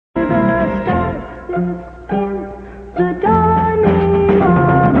The dawning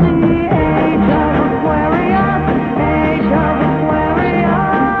of the age of Aquarius, age of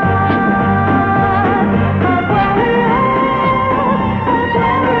Aquarius,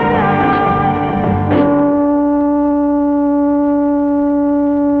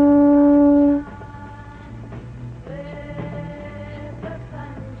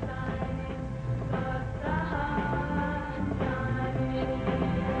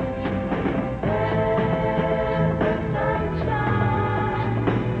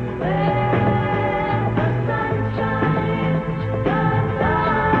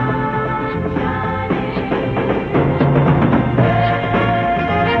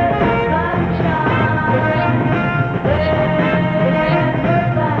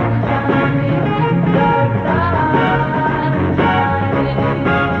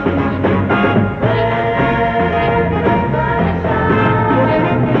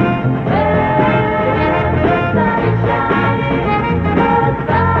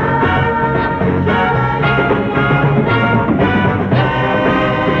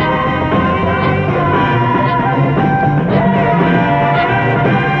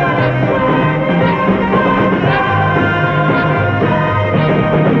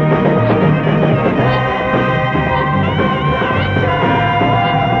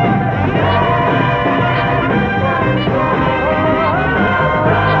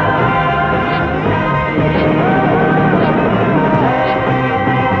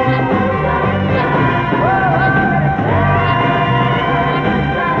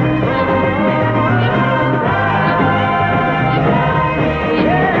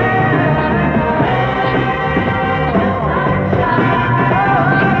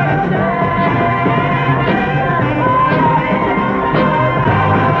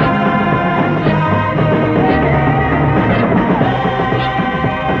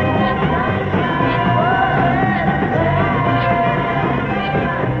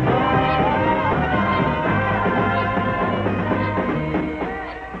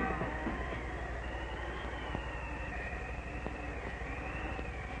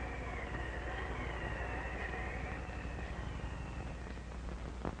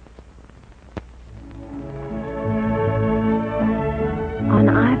 On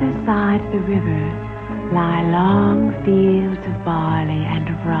either side of the river lie long fields of barley and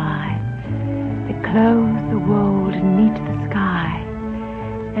of rye that clothe the wold and meet the sky,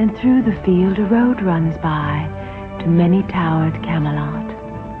 and through the field a road runs by to many-towered Camelot.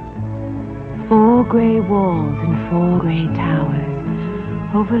 4 grey walls and 4 grey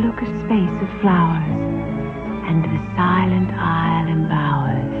towers overlook a space of flowers, and the silent isle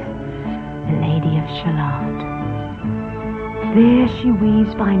embowers the Lady of Shalott. There she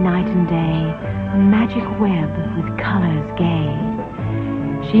weaves by night and day a magic web with colours gay.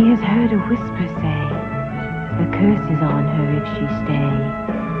 She has heard a whisper say, the curse is on her if she stay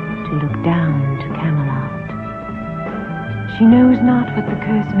to look down to Camelot. She knows not what the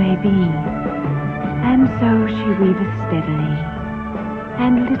curse may be, and so she weaveth steadily,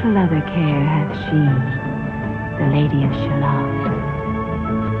 and little other care hath she, the Lady of Shalott.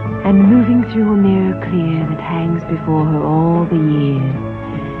 And moving through a mirror clear that hangs before her all the year,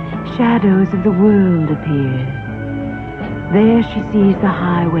 shadows of the world appear. There she sees the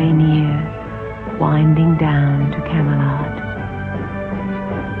highway near, winding down to Camelot.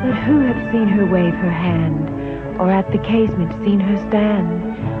 But who hath seen her wave her hand, or at the casement seen her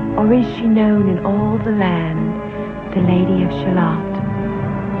stand? Or is she known in all the land, the Lady of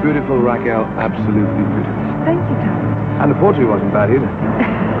Shalott? Beautiful, Raquel, absolutely beautiful. Thank you, Tom. And the poetry wasn't bad either.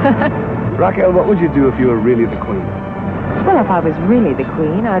 Raquel, what would you do if you were really the queen? Well, if I was really the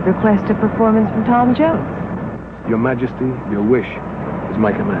queen, I'd request a performance from Tom Jones. Your Majesty, your wish is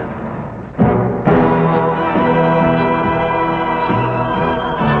my command.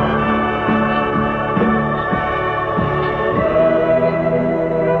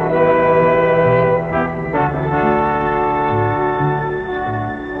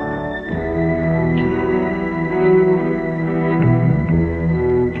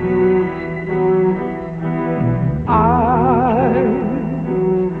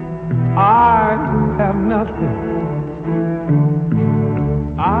 I have nothing.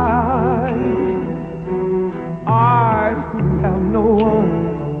 I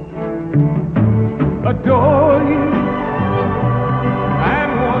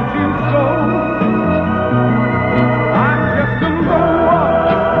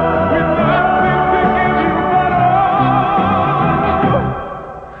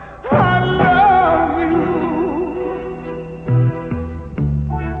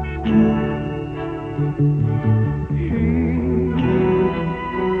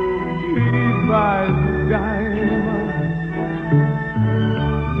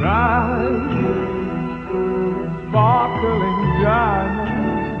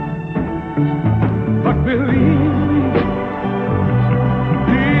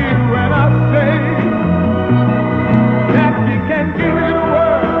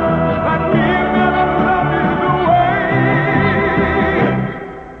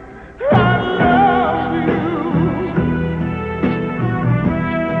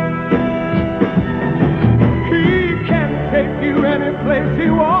any place he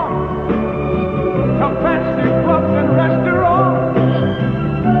wants, to fancy clubs and restaurants.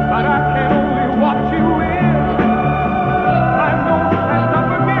 But I can only watch you in. I know that's not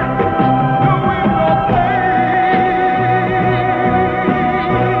for me. The window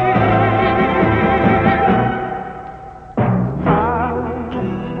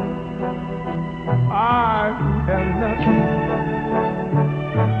I have nothing.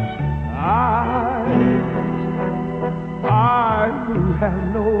 I who have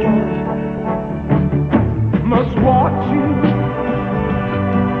no one must watch you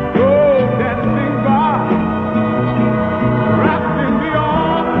go dancing by, wrapped in the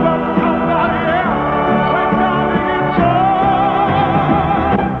arms of somebody else. When darling, it's all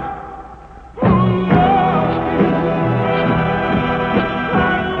who loves you. I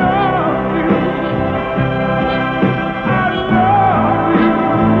love you. I love you.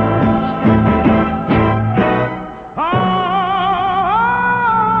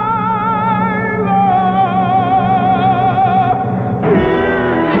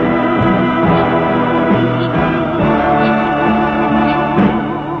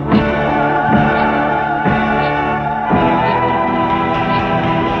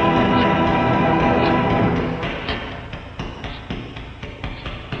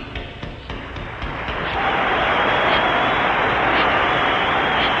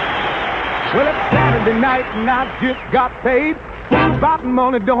 Well, it's Saturday night and I just got paid. About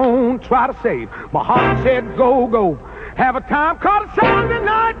money, don't try to save. My heart said go, go. Have a time, call it Saturday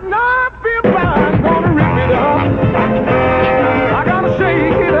night and I feel fine. Gonna rip it up. I gotta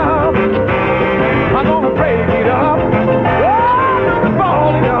shake it up. I'm gonna break it up. Oh, I'm gonna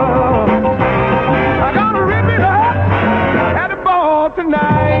ball it up. I gotta rip it up. At the ball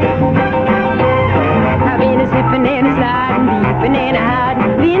tonight. I've been a slipping and a sliding, leaping and a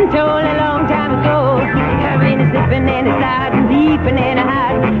hiding, been told a long time ago. I've been a slipping and a sliding, leaping and a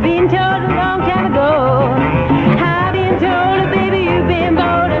hiding, been told a long time ago. I've been told, baby, you've been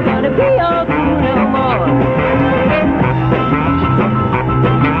bold, I'm gonna be your fool no more.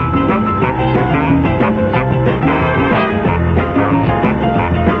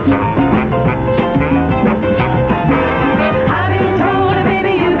 I've been told,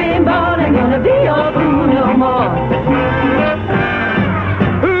 baby, you've been bold, I'm gonna be your fool no more.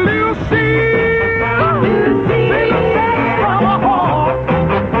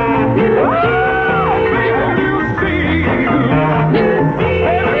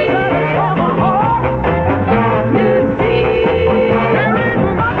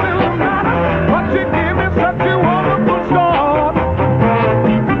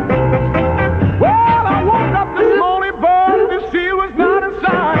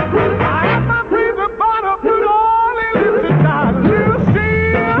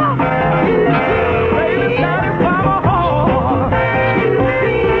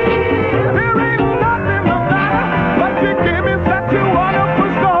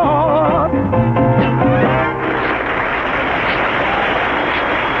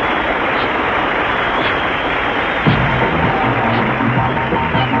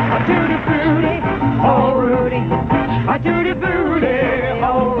 Tutti frutti,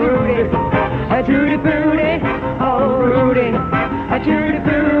 oh Rudy, tutti frutti, oh Rudy, tutti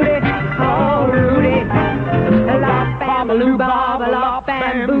frutti, oh Rudy. Lop bam loo bob, lop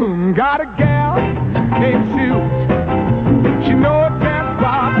bam boom. Got a gal named Sue. She knows just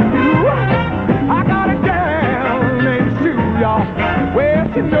what to do. I got a gal named Sue, y'all. Well,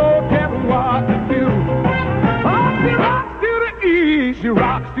 she knows just what to do. Oh, she rocks to the east, she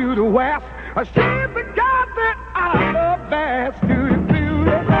rocks to the west. She's the guy that I love best. Tutti frutti,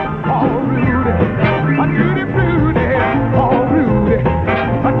 oh Rudy, tutti frutti, oh Rudy,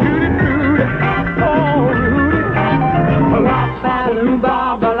 tutti frutti, oh Rudy. Lop bam loo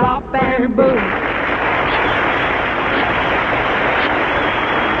bob, lop bam boom.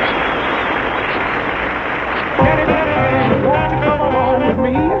 Danny, Danny, won't you come along with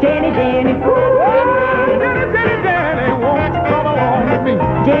me? Danny, Danny, Danny, Danny, Danny, won't you come along with me?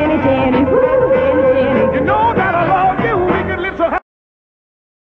 Danny, Danny.